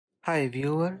Hi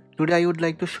viewer, today I would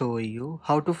like to show you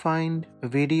how to find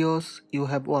videos you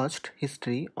have watched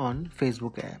history on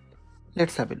Facebook app.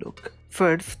 Let's have a look.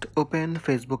 First, open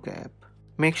Facebook app.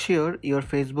 Make sure your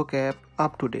Facebook app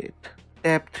up to date.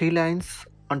 Tap three lines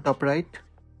on top right.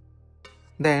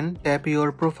 Then tap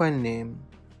your profile name.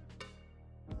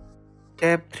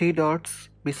 Tap three dots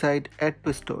beside add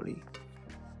to story.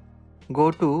 Go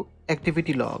to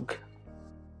activity log.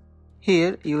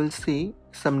 Here you will see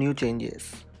some new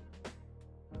changes.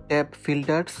 Tap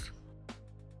filters,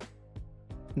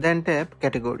 then tap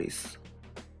categories.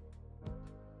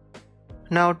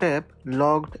 Now tap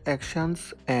logged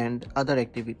actions and other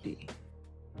activity.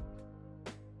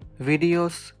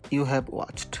 Videos you have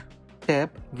watched.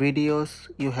 Tap videos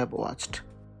you have watched.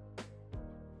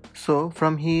 So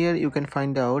from here you can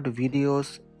find out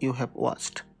videos you have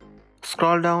watched.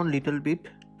 Scroll down little bit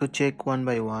to check one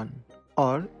by one,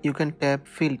 or you can tap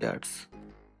filters.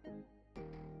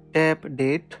 Tap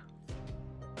date.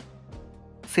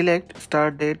 Select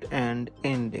start date and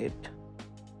end date.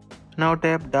 Now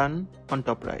tap done on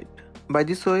top right. By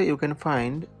this way you can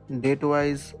find date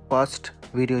wise watched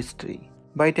video history.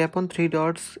 By tap on three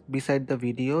dots beside the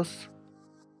videos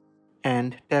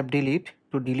and tap delete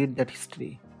to delete that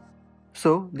history.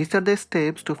 So these are the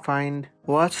steps to find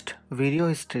watched video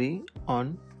history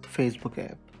on Facebook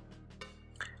app.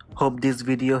 Hope this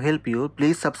video helped you.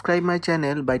 Please subscribe my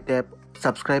channel by tap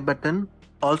subscribe button.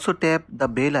 Also tap the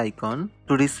bell icon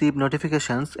to receive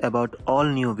notifications about all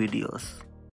new videos.